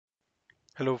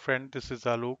Hello friend, this is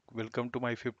Alok. Welcome to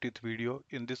my 50th video.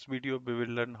 In this video, we will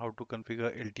learn how to configure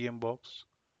LTM box,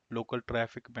 local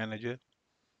traffic manager.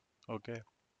 Okay,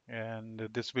 and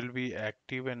this will be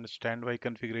active and standby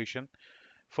configuration.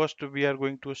 First, we are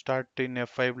going to start in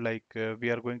F5 like we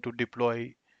are going to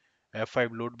deploy F5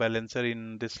 load balancer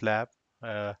in this lab.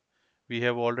 Uh, we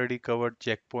have already covered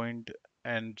checkpoint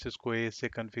and Cisco ASA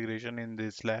configuration in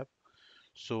this lab.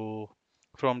 So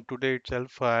from today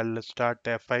itself, I'll start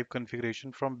F5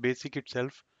 configuration from basic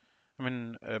itself.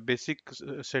 Basic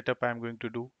setup I'm going to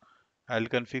do. I'll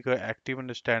configure active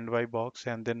and standby box,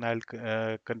 and then I'll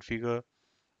configure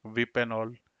VIP and all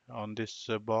on this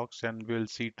box, and we'll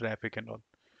see traffic and all.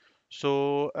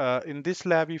 So in this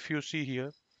lab, if you see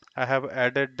here, I have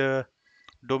added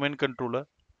domain controller,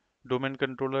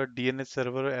 DNS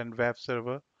server, and web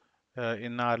server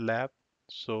in our lab.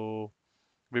 So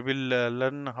we will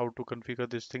learn how to configure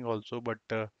this thing also, but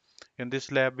in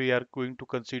this lab, we are going to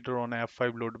consider on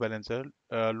F5 load balancer,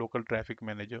 local traffic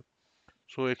manager.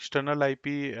 So external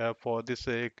IP for this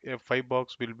F5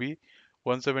 box will be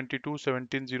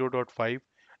 172.17.0.5.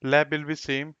 Lab will be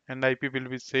same and IP will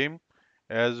be same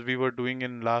as we were doing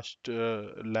in last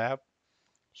lab.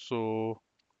 So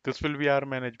this will be our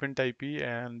management IP,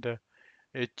 and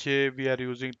HA we are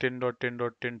using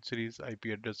 10.10.10 series IP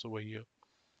address over here.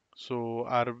 So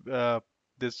our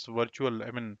this virtual,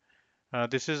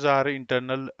 this is our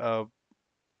internal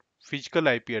physical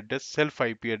IP address, self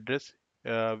IP address.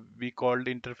 We called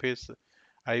interface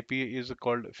IP is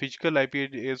called physical IP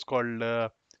is called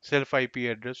self IP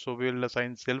address. So we will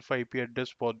assign self IP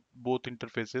address for both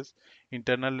interfaces,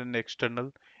 internal and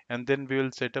external, and then we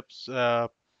will set up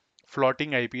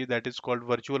floating IP that is called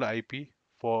virtual IP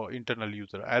for internal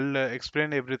user. I'll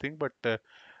explain everything, but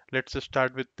let's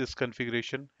start with this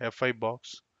configuration F5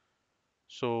 box.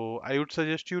 So I would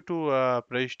suggest you to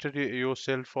register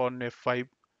yourself on F5.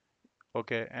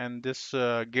 Okay, and this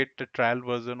get the trial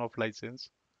version of license.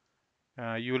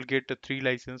 You will get a 3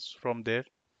 license from there,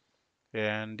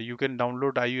 and you can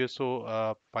download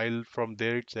ISO file from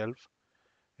there itself.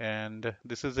 And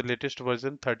this is the latest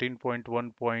version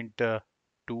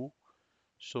 13.1.2.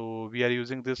 So we are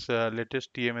using this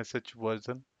latest TMSH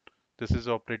version. This is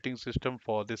operating system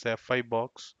for this F5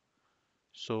 box.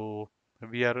 So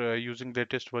we are using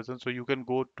latest version. So you can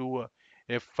go to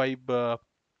F5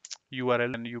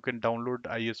 URL and you can download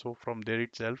ISO from there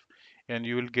itself, and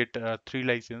you will get 3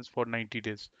 license for 90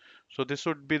 days. So this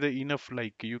would be the enough,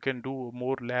 like you can do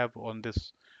more lab on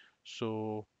this.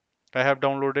 So I have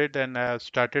downloaded and I have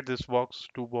started this box,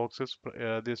 2 boxes.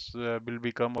 This will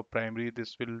become a primary,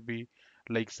 this will be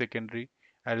like secondary.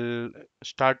 I'll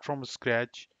start from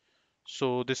scratch.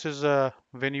 So this is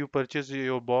when you purchase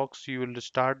your box, you will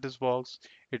start this box.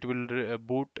 It will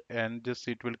boot, and just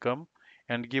it will come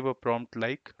and give a prompt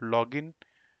like login.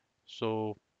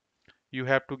 So you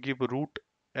have to give root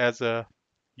as a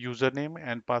username,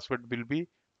 and password will be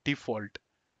default.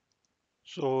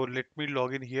 So let me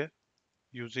log in here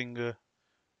using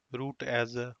root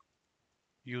as a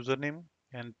username,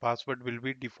 and password will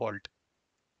be default.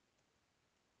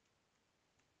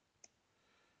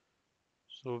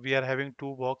 So we are having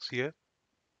 2 box here.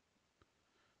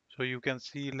 So you can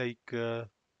see like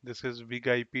this is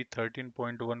BigIP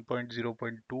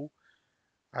 13.1.0.2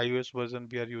 iOS version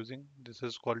we are using. This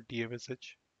is called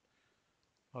TMSH.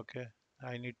 Okay,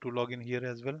 I need to log in here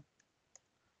as well.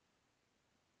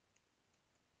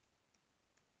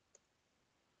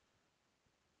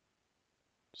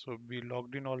 So we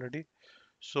logged in already.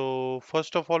 So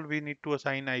first of all, we need to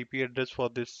assign IP address for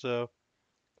this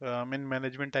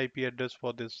management IP address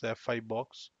for this F5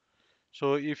 box.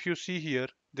 So if you see here,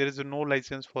 there is no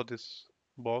license for this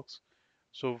box.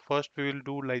 So first we will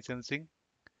do licensing.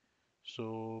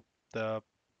 So the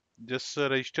just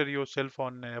register yourself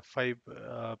on F5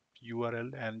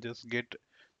 URL and just get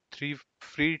 3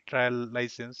 free trial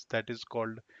license, that is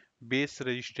called base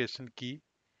registration key,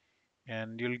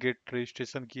 and you'll get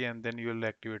registration key and then you will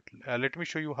activate. Let me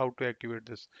show you how to activate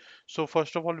this. So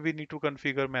first of all, we need to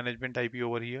configure management IP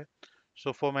over here.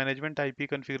 So for management IP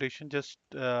configuration, just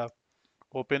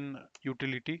open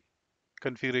utility,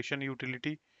 configuration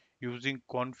utility using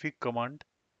config command.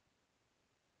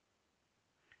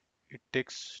 It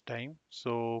takes time.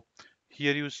 So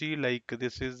here you see like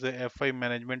this is the F5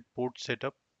 management port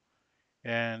setup,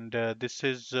 and this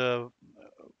is a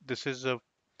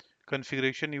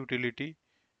configuration utility.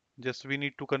 Just we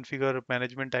need to configure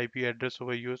management IP address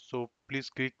over here. So please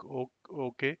click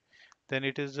OK. Then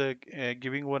it is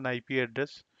giving one IP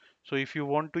address. So if you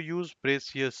want to use,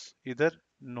 press yes, either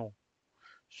no.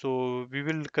 So we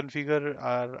will configure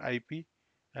our IP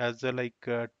as a like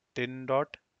 10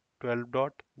 dot.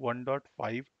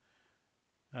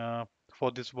 10.12.1.5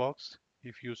 for this box.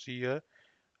 If you see here,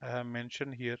 I have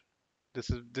mentioned here, this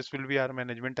will be our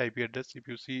management IP address. If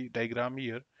you see diagram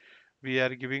here, we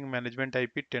are giving management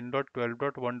IP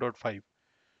 10.12.1.5.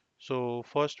 So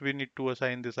first we need to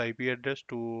assign this IP address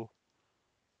to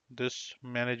this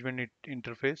management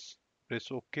interface.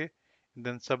 Press OK.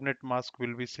 Then subnet mask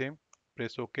will be same.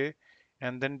 Press OK.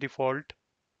 And then default.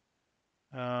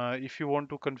 If you want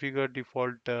to configure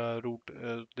default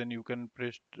route, then you can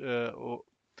press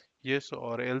yes,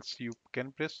 or else you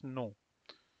can press no.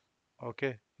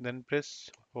 Okay. Then press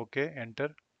OK.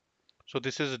 Enter. So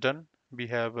this is done. We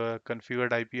have a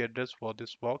configured IP address for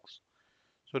this box.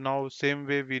 So now same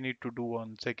way we need to do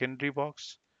on secondary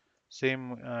box.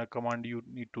 Same command you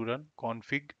need to run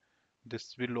config.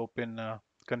 This will open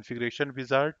configuration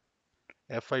wizard,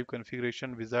 F5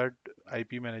 configuration wizard,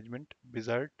 IP management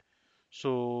wizard.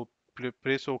 So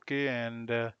press OK, and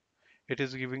it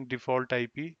is giving default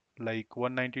IP like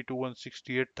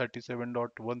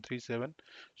 192.168.37.137.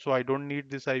 So I don't need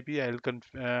this IP.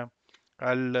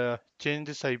 I'll change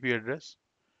this IP address.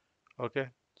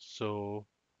 Okay. So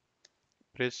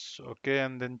press OK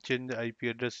and then change the IP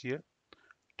address here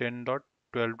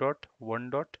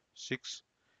 10.12.1.6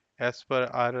 as per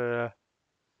our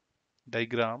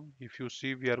diagram. If you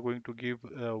see, we are going to give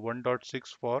 1.6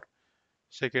 for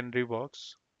secondary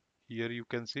box. Here you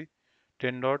can see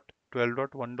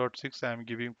 10.12.1.6 I am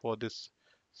giving for this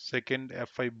second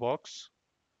F5 box.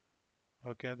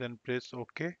 Okay, then press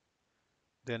OK.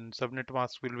 Then subnet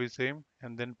mask will be same,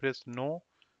 and then press no,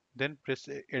 then press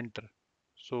enter.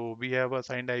 So we have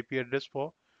assigned IP address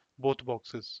for both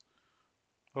boxes.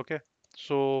 Okay,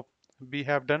 so we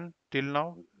have done till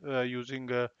now using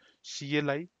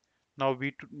CLI. Now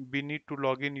we need to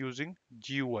log in using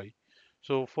GUI.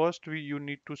 So first you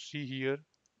need to see here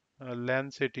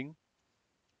LAN setting.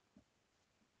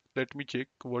 Let me check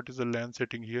what is the LAN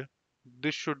setting here.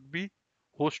 This should be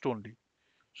host only.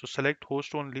 So select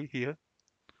host only here.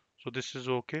 So this is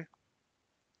okay.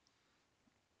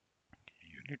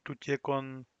 You need to check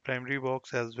on primary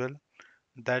box as well.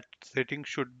 That setting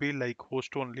should be like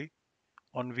host only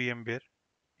on VMware.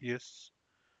 Yes,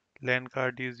 LAN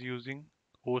card is using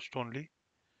host only.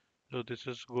 So this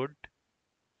is good.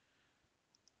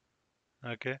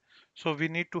 Okay. So we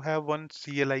need to have one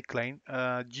CLI client,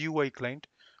 GUI client,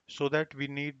 so that we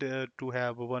need to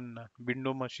have one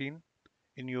window machine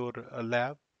in your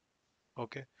lab.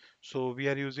 Okay. So we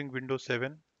are using Windows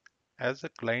 7 as a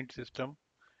client system.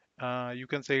 You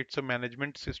can say it's a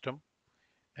management system,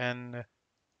 and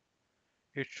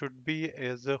it should be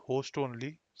as a host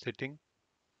only setting.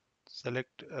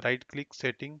 Select right click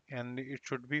setting, and it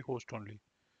should be host only.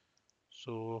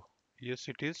 So yes,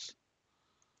 it is.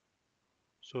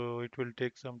 So it will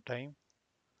take some time.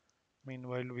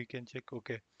 Meanwhile, we can check.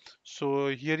 Okay. So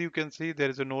here you can see there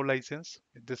is a no license.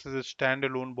 This is a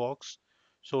standalone box.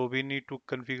 So we need to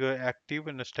configure active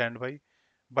and a standby.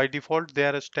 By default, they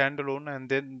are a standalone, and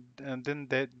then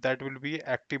that will be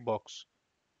active box.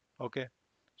 Okay.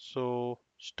 So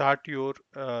start your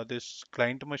this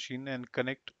client machine and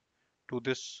connect to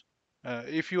this.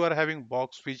 If you are having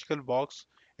box, physical box,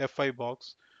 F5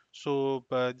 box, so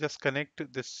just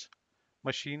connect this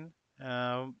machine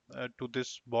to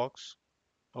this box.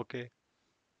 Okay.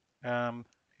 um,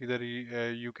 Either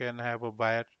you can have a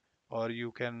buyer, or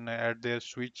you can add their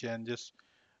switch and just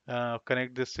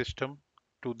connect this system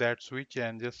to that switch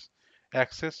and just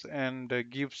access and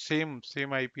give same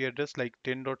IP address like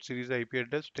 10 dot series IP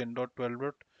address.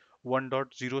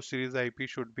 10.12.1.0 series IP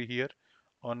should be here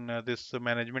on this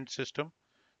management system.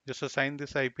 Just assign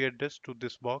this IP address to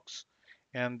this box,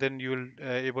 and then you will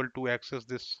able to access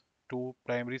this two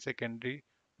primary secondary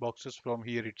boxes from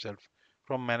here itself,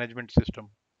 from management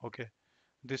system. Okay,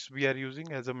 this we are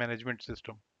using as a management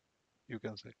system, you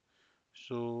can say.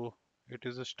 So it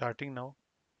is starting now.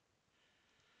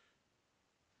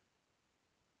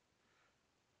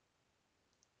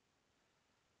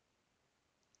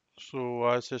 So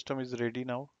our system is ready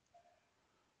now.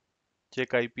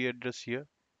 Check IP address here.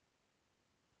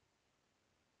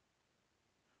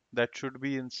 That should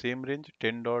be in same range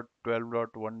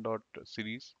 10.12.1.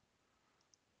 Series.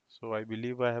 So I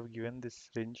believe I have given this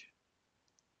range.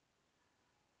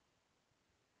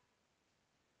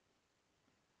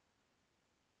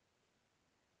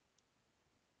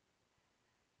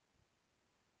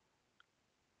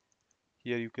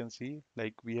 Here you can see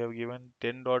like we have given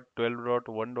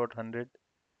 10.12.1.100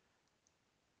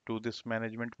 to this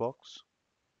management box.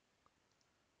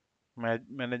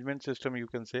 Management system, you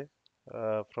can say.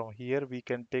 From here we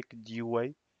can take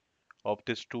GUI of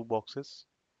these two boxes.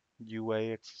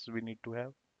 GUI access we need to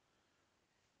have.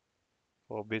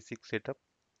 for basic setup.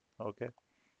 Okay,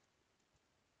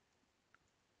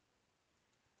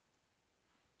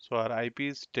 so our IP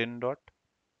is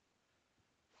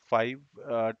 10.5,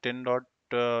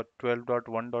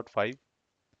 10.12.1.5.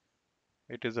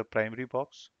 It is a primary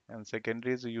box, and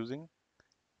secondary is using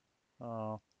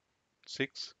uh,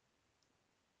 6.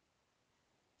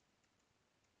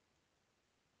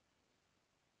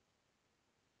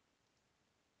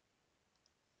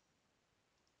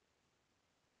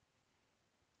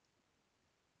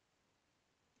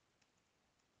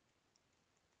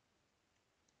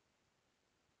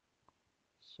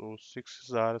 So 6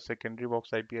 is our secondary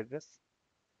box IP address.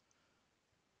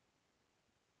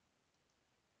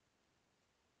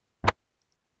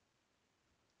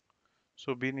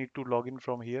 So we need to log in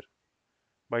from here.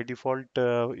 By default,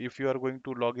 if you are going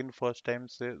to log in first time,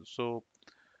 say, so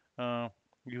uh,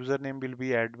 username will be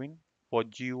admin for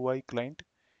GUI client,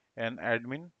 and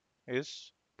admin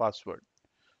is password.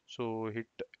 So hit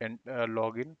and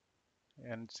login,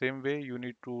 and same way you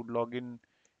need to log in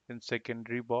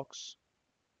secondary box.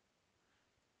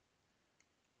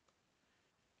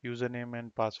 Username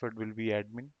and password will be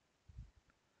admin.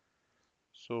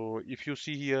 So if you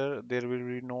see here, there will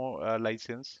be no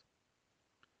license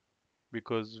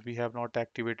because we have not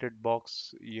activated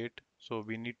box yet. So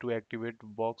we need to activate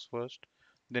box first.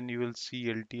 Then you will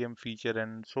see LTM feature,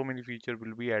 and so many feature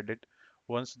will be added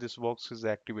once this box is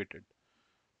activated.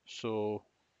 So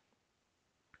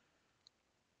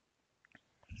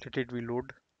let it be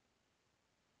load.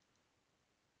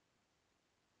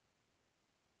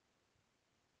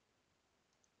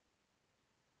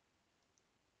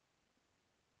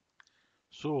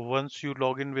 So once you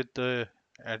log in with the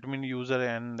admin user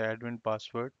and the admin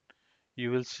password, you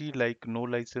will see like no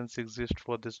license exists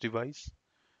for this device.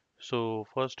 So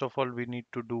first of all, we need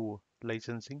to do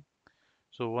licensing.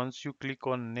 So once you click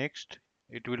on next,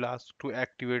 it will ask to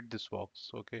activate this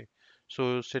box. Okay.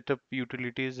 So setup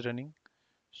utility is running.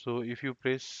 So if you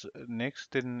press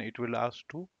next, then it will ask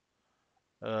to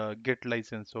get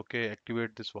license. Okay.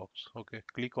 Activate this box. Okay.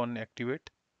 Click on activate.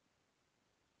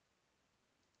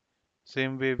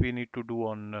 Same way we need to do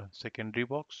on secondary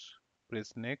box.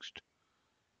 Press next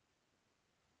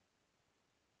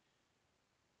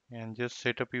and just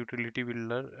setup utility will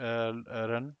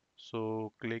run.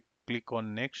 So click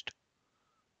on next.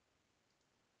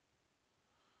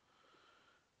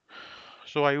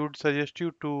 So I would suggest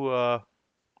you to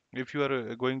if you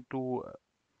are going to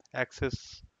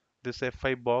access this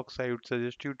F5 box, I would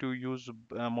suggest you to use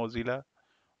Mozilla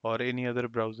or any other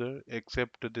browser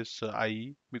except this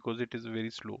IE because it is very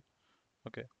slow.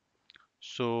 Okay.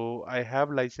 So I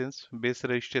have license base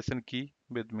registration key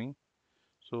with me.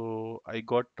 So I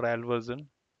got trial version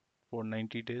for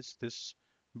 90 days. This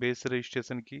base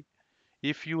registration key.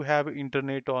 If you have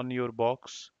internet on your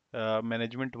box,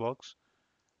 management box,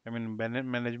 I mean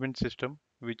management system,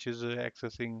 which is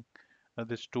accessing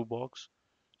this two box.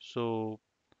 So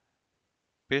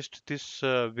paste this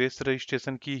base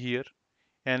registration key here,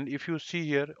 and if you see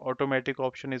here, automatic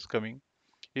option is coming.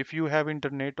 If you have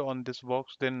internet on this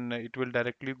box, then it will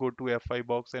directly go to F5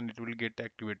 box and it will get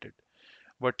activated.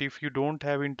 But if you don't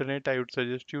have internet, I would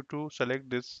suggest you to select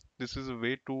this. This is a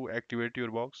way to activate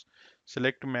your box.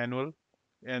 Select manual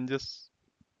and just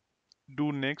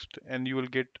do next, and you will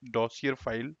get dossier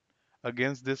file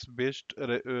against this base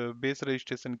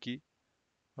registration key.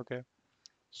 Okay.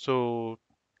 So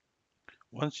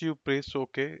once you press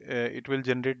OK, it will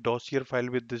generate dossier file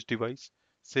with this device.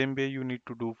 Same way you need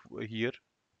to do here.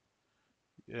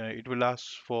 It will ask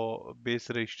for base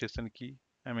registration key.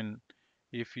 I mean,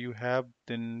 if you have,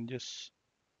 then just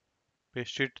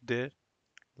paste it there,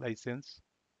 license.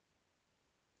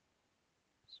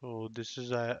 So this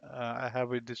is I have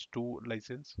this two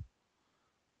license,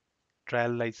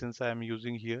 trial license I am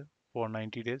using here for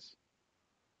 90 days.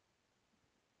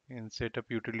 In setup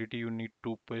utility, you need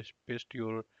to paste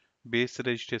your base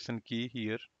registration key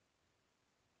here.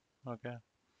 Okay,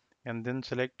 and then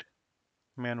select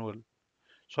manual.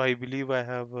 So I believe I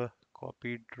have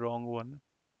copied wrong one.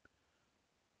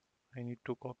 I need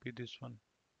to copy this one.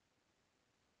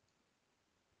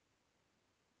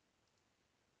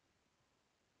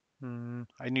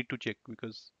 I need to check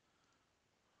because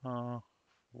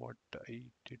what I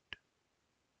did,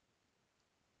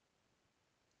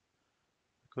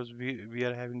 because we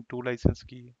are having two license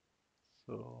key,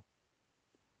 so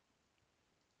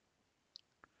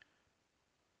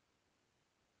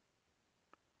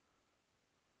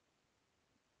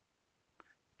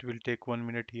it will take 1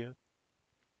 minute here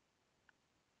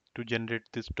to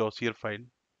generate this dossier file.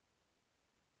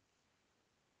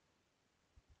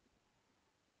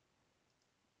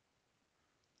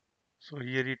 So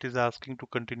here it is asking to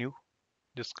continue.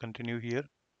 Just continue here.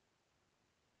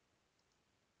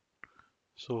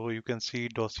 So you can see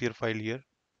dossier file here.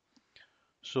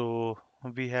 So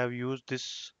we have used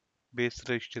this base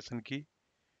registration key.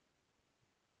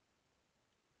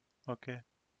 Okay,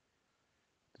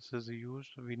 this is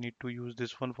used. We need to use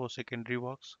this one for secondary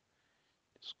box.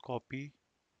 Just copy,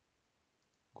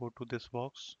 go to this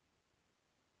box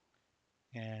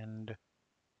and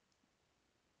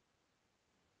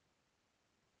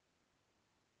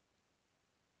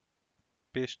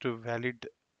paste a valid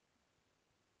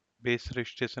base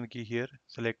registration key here.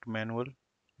 Select manual,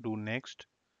 do next.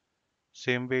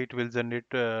 Same way it will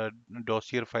generate a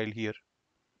dossier file here.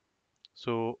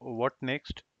 So what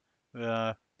next?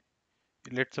 Uh,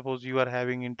 let's suppose you are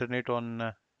having internet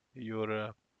on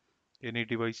your any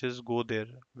devices. Go there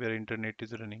where internet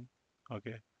is running.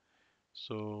 Okay,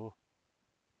 so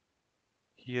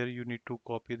here you need to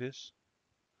copy this,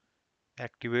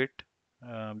 activate.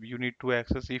 You need to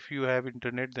access, if you have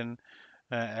internet, then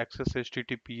access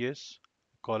https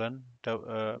colon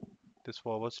this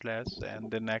forward slash and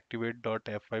then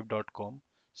activate.f5.com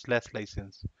slash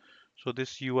license. So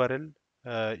this URL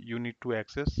you need to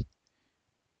access.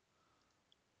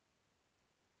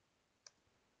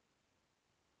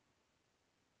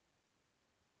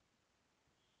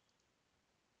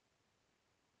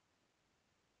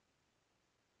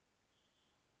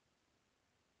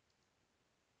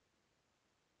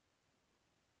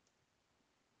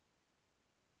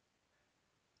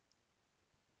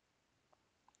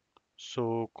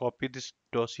 So copy this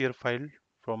dossier file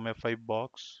from F5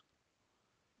 box.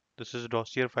 This is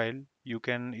dossier file. You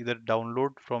can either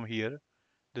download from here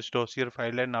this dossier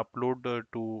file and upload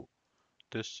to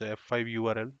this F5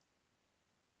 URL.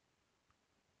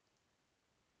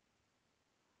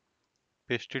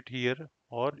 Paste it here,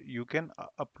 or you can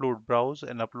upload, browse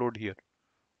and upload here.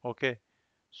 Okay.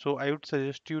 So I would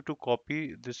suggest you to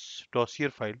copy this dossier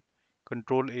file,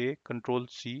 Control A, Control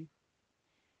C,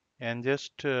 and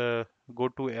just go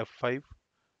to F5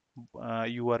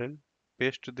 URL,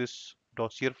 paste this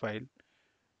dossier file,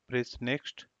 press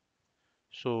next.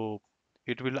 So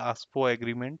it will ask for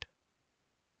agreement.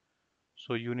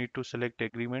 So you need to select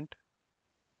agreement,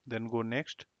 then go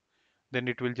next. Then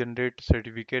it will generate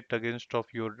certificate against of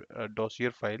your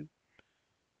dossier file.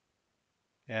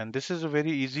 And this is a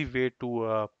very easy way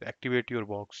to activate your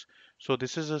box. So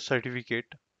this is a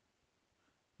certificate.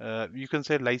 You can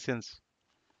say license.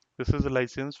 This is a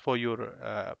license for your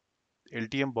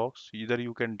LTM box. Either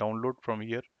you can download from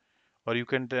here, or you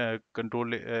can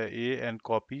control A and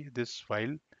copy this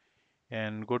file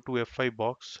and go to F5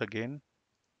 box again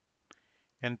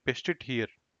and paste it here.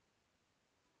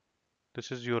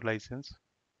 This is your license.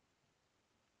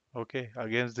 Okay,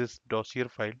 against this dossier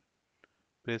file,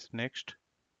 press next.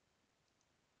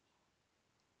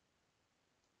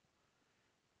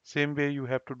 Same way you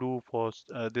have to do for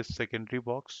this secondary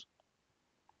box.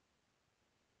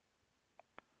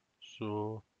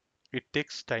 So it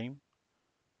takes time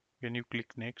when you click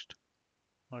next.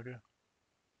 Okay.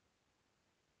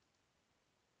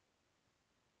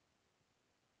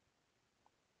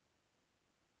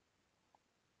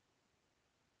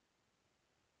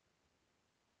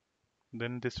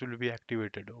 Then this will be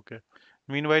activated. Okay.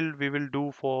 Meanwhile, we will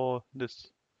do for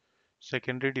this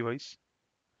secondary device.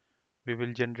 We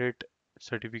will generate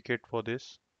certificate for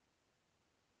this.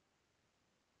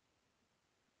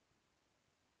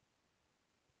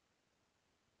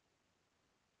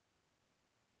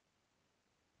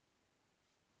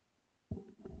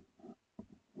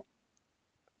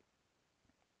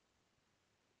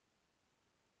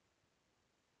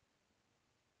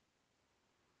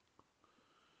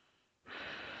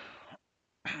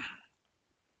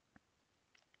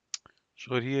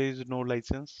 So here is no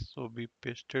license, so we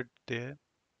pasted there.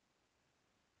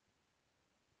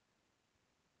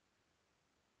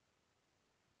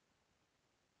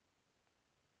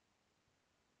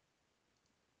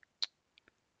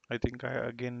 I think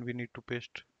again we need to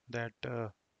paste that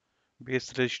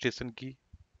base registration key.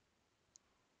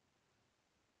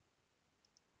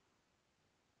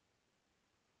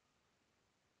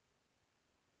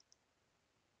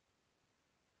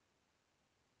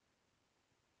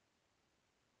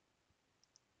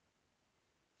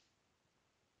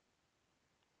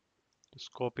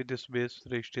 Just copy this base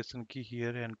registration key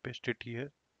here and paste it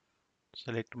here.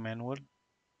 Select manual,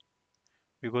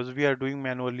 because we are doing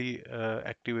manually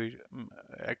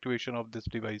activation of this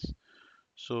device.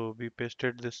 So we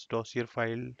pasted this dossier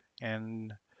file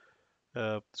and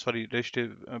sorry,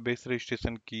 base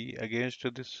registration key against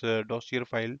this dossier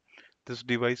file. This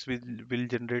device will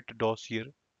generate a dossier,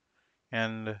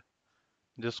 and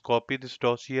Just copy this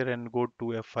dossier and go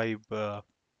to F5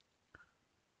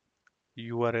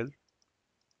 URL,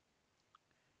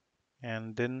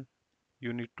 and then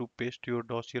you need to paste your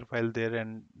dossier file there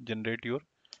and generate your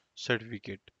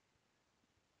certificate.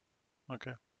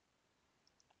 Okay,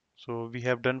 so we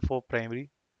have done for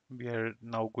primary. We are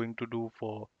now going to do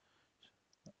for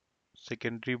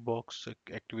secondary box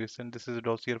activation. This is a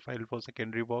dossier file for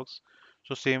secondary box.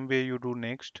 So same way you do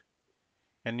next,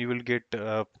 and you will get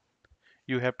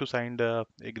you have to sign the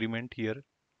agreement here.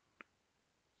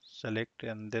 Select,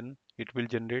 and then it will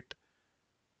generate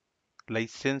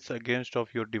license against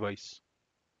of your device.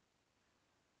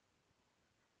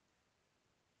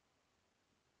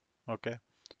 Okay,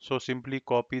 so simply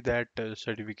copy that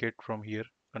certificate from here.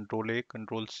 Control A,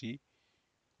 Control C,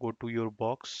 go to your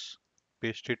box,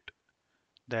 paste it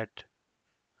that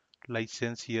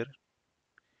license here,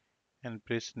 and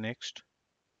press next.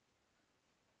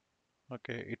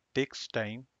 Okay, it takes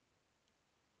time.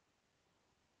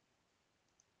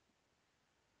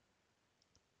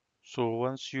 So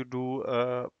once you do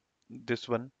this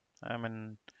one, I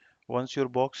mean, once your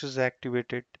box is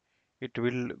activated, it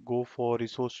will go for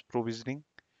resource provisioning,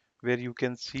 where you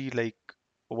can see like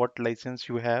what license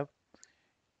you have.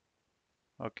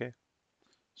 Okay,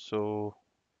 so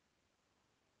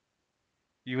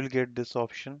you will get this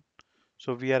option.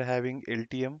 So we are having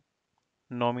LTM,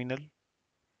 nominal.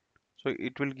 So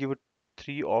it will give it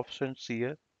three options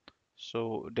here.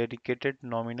 So dedicated,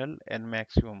 nominal, and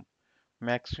maximum.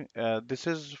 This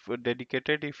is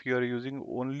dedicated if you are using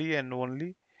only and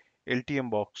only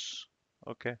LTM box.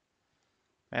 Okay,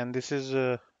 and this is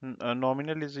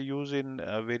nominal is used in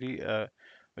a very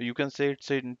you can say it's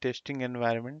in testing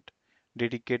environment.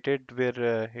 Dedicated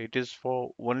where it is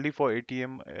for only for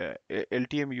ATM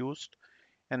LTM used,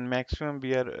 and maximum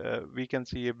we can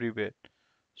see everywhere.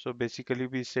 So basically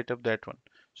we set up that one.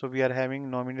 So we are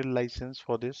having nominal license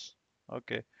for this.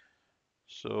 Okay,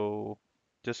 so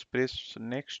just press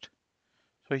next.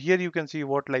 So here you can see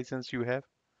what license you have.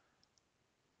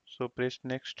 So press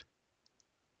next.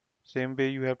 Same way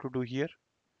you have to do here.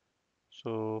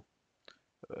 So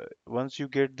once you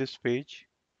get this page,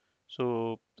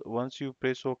 so once you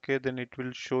press OK, then it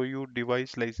will show you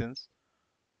device license,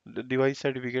 the device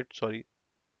certificate, sorry.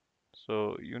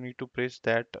 So you need to press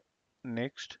that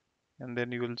next, and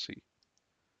then you will see.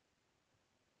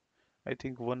 I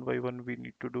think one by one we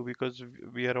need to do because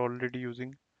we are already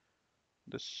using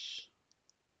this.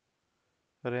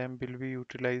 RAM will be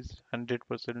utilized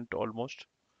 100% almost.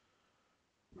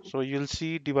 So you'll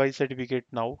see device certificate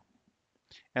now,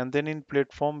 and then in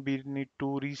platform we need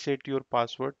to reset your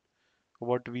password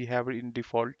what we have in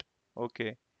default.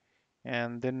 Okay,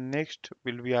 and then next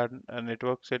will be our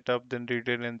network setup, then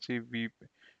redundancy,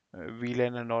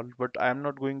 VLAN and all, but I'm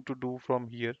not going to do from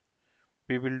here.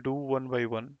 We will do one by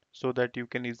one so that you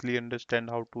can easily understand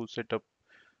how to set up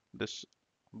this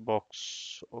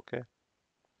box. Okay,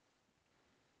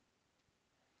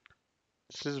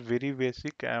 this is very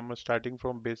basic. I'm starting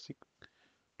from basic,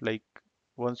 like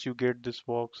once you get this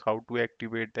box, how to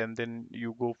activate, and then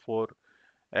you go for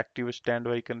active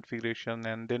standby configuration,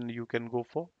 and then you can go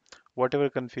for whatever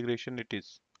configuration it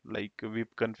is, like VIP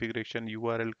configuration,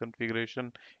 URL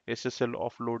configuration, SSL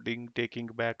offloading, taking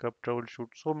backup, troubleshoot.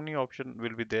 So many options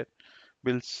will be there.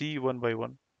 We'll see one by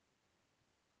one.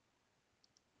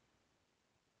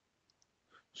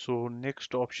 So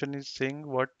next option is saying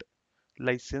what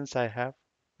license I have,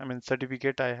 I mean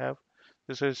certificate I have.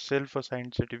 This is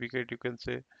self-assigned certificate, you can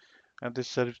say. And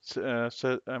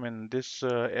I mean this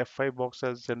F5 box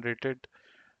has generated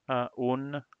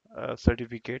own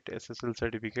certificate, SSL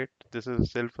certificate. This is a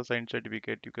self-assigned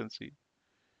certificate, you can see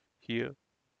here.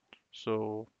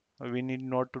 So we need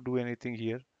not to do anything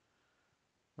here.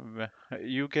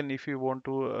 You can, if you want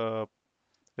to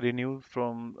renew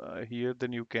from here,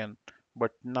 then you can.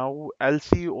 But now I'll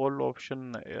see all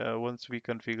option once we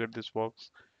configure this box.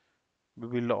 We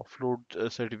will offload a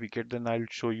certificate. Then I'll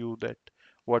show you that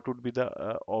what would be the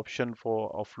option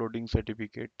for offloading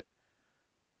certificate.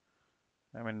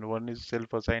 I mean, one is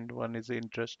self-assigned, one is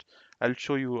interest. I'll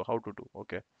show you how to do.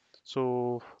 Okay.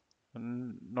 So,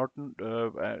 not,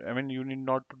 I mean, you need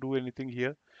not to do anything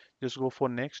here. Just go for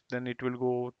next, then it will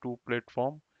go to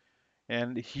platform.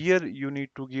 And here you need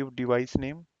to give device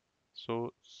name.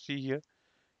 So, see here,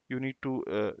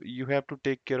 you have to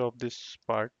take care of this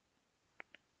part,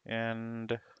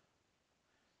 and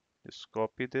just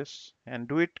copy this and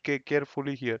do it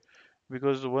carefully here,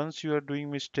 because once you are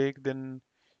doing mistake, then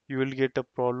you will get a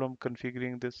problem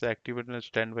configuring this activate and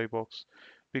standby box,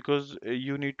 because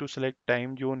you need to select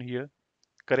time zone here.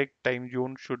 Correct time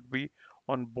zone should be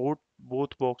on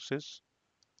both boxes.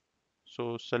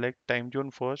 So select time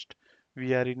zone first.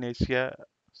 We are in Asia,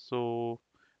 so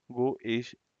go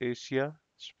Asia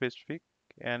specific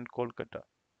and Kolkata.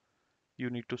 You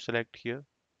need to select here.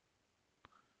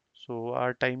 So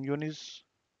our time zone is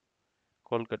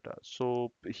Kolkata.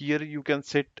 So here you can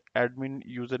set admin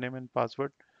username and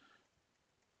password.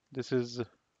 This is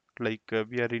like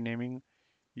we are renaming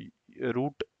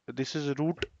root. This is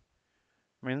root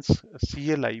means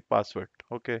CLI password.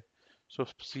 Okay. So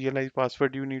CLI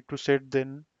password you need to set,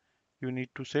 then you need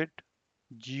to set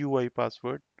GUI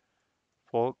password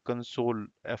for console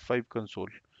F5 console.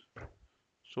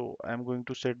 So I'm going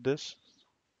to set this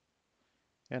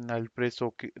and I'll press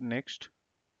OK next.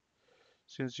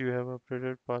 Since you have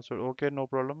updated password, okay, no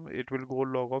problem. It will go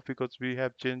log off because we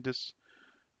have changed this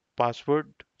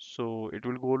password. So it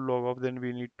will go log off. Then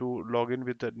we need to log in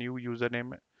with a new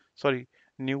username. Sorry,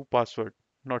 new password,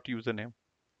 not username.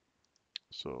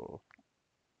 So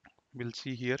we'll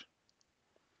see here.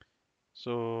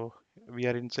 So we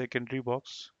are in secondary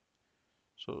box.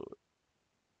 So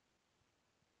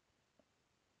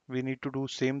we need to do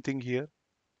same thing here.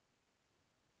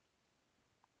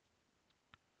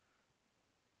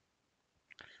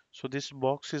 So this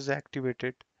box is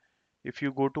activated. If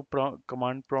you go to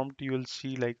command prompt, you will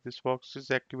see like this box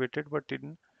is activated, but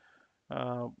in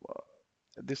uh,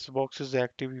 this box is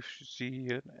active. If you see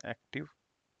here, active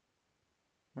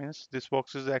means this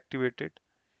box is activated,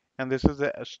 and this is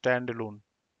a standalone.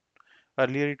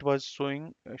 Earlier it was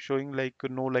showing like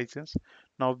no license.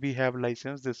 Now we have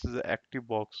license. This is an active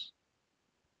box.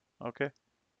 Okay.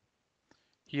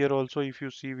 Here also, if you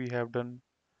see, we have done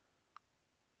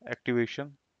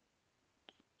activation.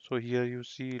 So here you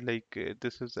see like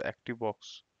this is the active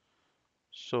box.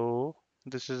 So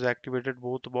this is activated.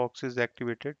 Both boxes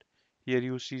activated. Here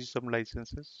you see some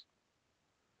licenses.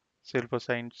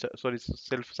 Self-assigned, sorry,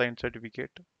 self-signed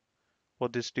certificate for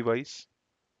this device,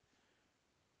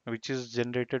 which is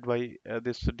generated by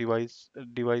this device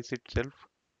itself.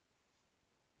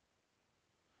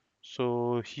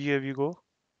 So here we go.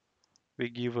 We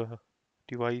give a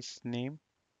device name.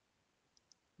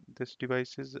 This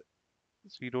device is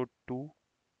 02.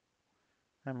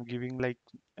 I'm giving like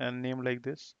a name like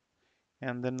this,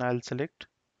 and then I'll select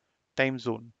time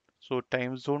zone. So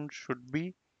time zone should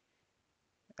be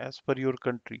as per your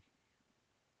country.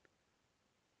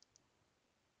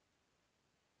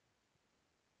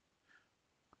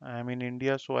 I'm in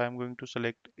India, so I'm going to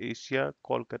select Asia,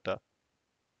 Kolkata,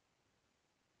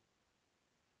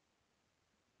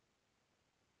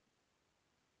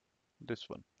 this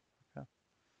one. Okay.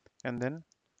 And then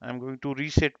I'm going to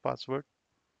reset password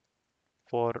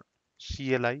for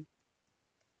CLI,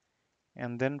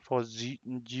 and then for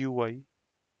GUI,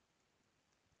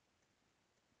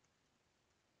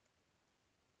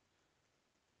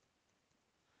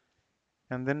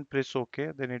 and then press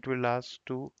OK. Then it will ask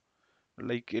to,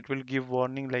 like, it will give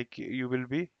warning like you will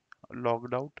be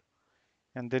logged out,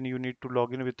 and then you need to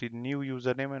log in with the new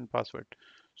username and password.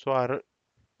 So our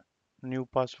new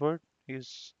password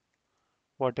is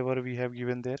whatever we have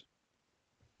given there.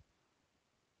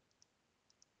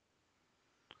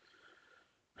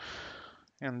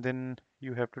 And then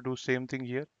you have to do same thing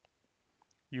here.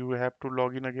 You have to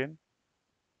log in again.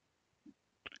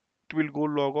 It will go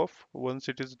log off once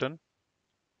it is done.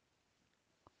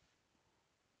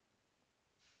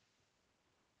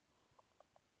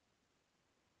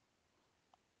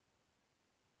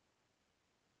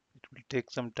 It will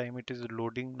take some time. It is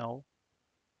loading now.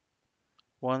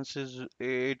 Once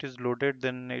it is loaded,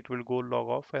 then it will go log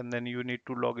off, and then you need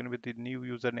to log in with the new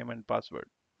username and password.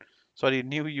 Sorry,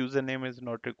 new username is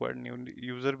not required. New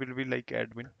user will be like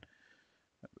admin.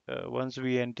 Once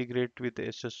we integrate with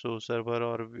SSO server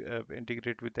or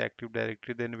integrate with Active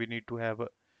Directory, then we need to have a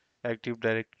Active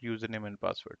Directory username and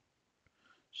password.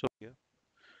 So yeah.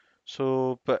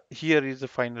 So here is the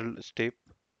final step.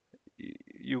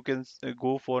 You can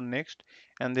go for next,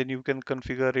 and then you can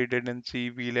configure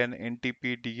redundancy, VLAN,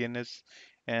 NTP, DNS,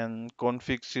 and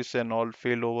config sys and all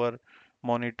failover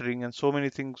monitoring and so many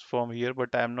things from here.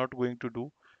 But I am not going to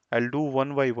do. I'll do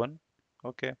one by one.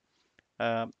 Okay.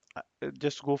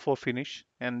 Just go for finish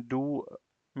and do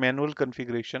manual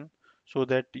configuration so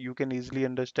that you can easily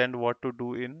understand what to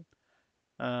do in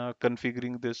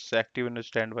configuring this active and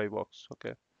standby box.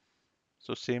 Okay.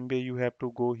 So same way you have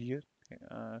to go here.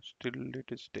 Still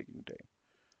it is taking time.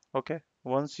 Okay.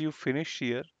 Once you finish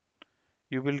here,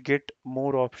 you will get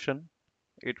more option.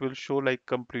 It will show like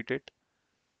completed.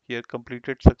 Here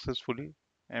completed successfully.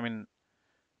 I mean,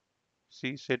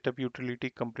 see setup utility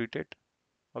completed.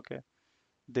 Okay.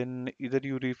 Then either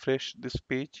you refresh this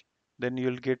page, then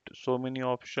you'll get so many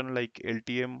option like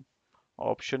LTM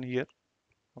option here.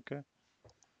 Okay.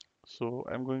 So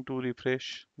I'm going to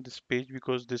refresh this page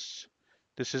because this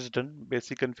is done.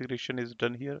 Basic configuration is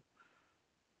done here.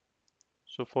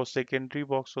 So for secondary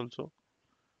box also,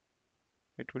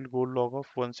 it will go log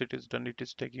off. Once it is done, it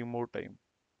is taking more time.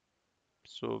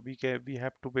 So we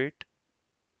have to wait.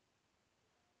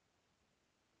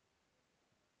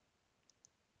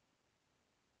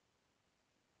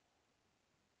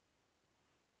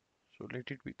 So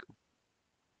let it be.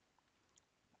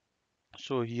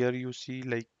 So here you see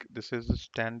like this is a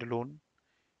standalone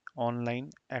online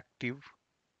active,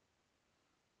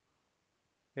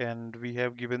 and we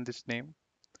have given this name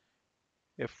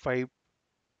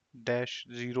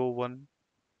F5-01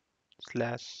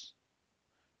 slash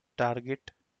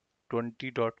target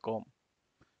 20.com.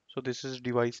 So this is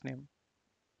device name.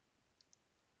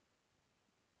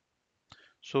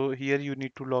 So here you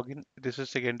need to log in. This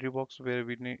is secondary box where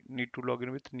we need to log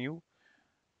in with new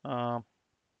uh,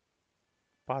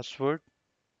 password.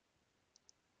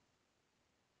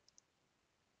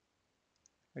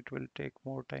 It will take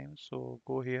more time. So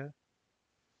go here,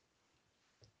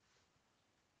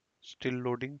 still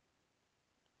loading,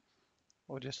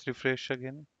 or just refresh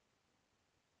again.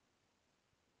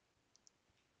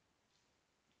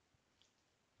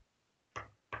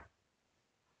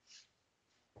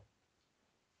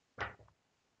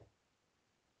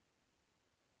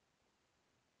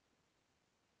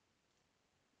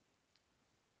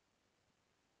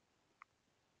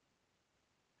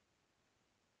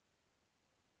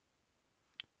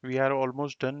 We are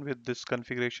almost done with this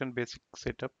configuration basic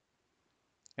setup.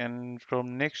 And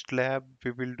from next lab, we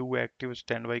will do active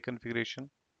standby configuration.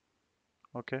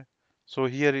 Okay. So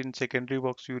here in secondary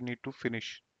box, you need to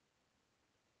finish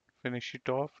it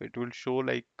off. It will show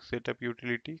like setup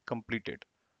utility completed.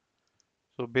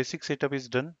 So basic setup is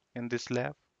done in this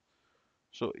lab.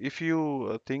 So if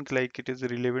you think like it is a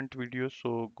relevant video,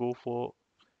 so go for,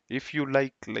 if you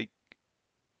like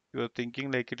you're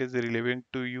thinking like it is relevant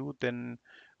to you, then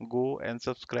go and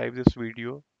subscribe this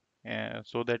video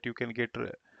so that you can get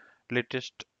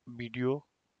latest video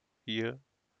here,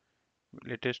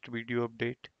 latest video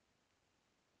update.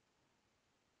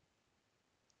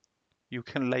 You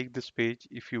can like this page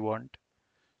if you want.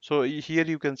 So here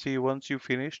you can see once you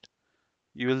finished,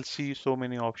 you will see so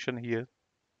many option here.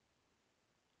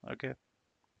 Okay.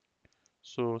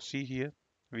 So see here,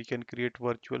 we can create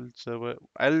virtual server.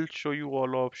 I'll show you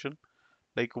all option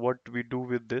like what we do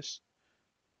with this.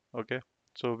 Okay.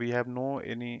 So we have no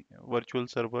any virtual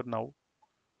server now.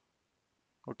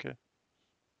 Okay.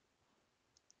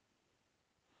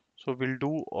 So we'll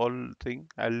do all thing.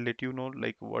 I'll let you know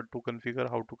like what to configure,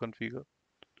 how to configure.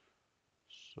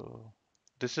 So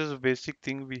this is a basic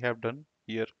thing we have done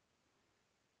here.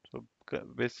 So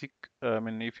basic, I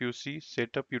mean, if you see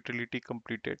setup utility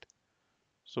completed.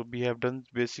 So we have done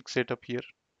basic setup here.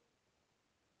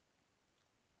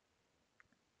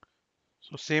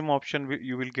 So same option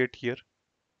you will get here.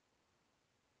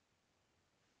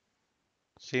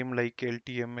 Same like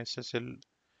LTM, SSL.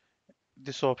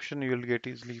 This option you will get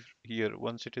easily here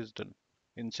once it is done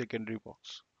in secondary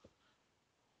box.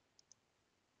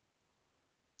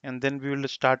 And then we will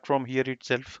start from here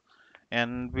itself,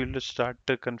 and we'll start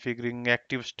configuring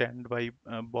active standby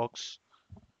box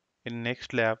in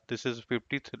next lab. This is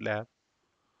 50th lab.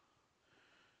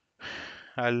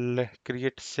 I'll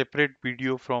create separate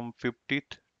video from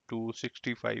 50th to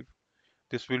 65.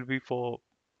 This will be for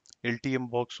LTM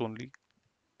box only.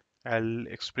 I'll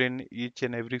explain each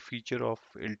and every feature of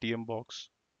LTM box,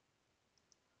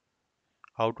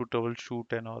 how to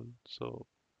troubleshoot and all. So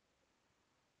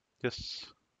this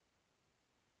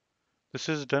this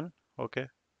is done. Okay.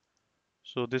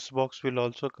 So this box will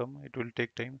also come. It will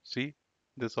take time. See,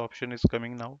 this option is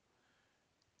coming now.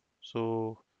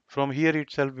 So from here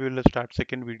itself, we will start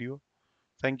second video.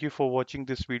 Thank you for watching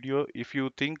this video. If you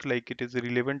think like it is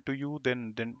relevant to you,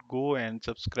 then go and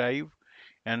subscribe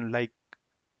and like.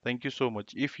 Thank you so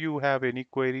much. If you have any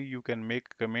query, you can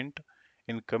make comment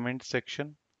in comment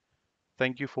section.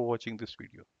 Thank you for watching this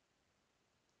video.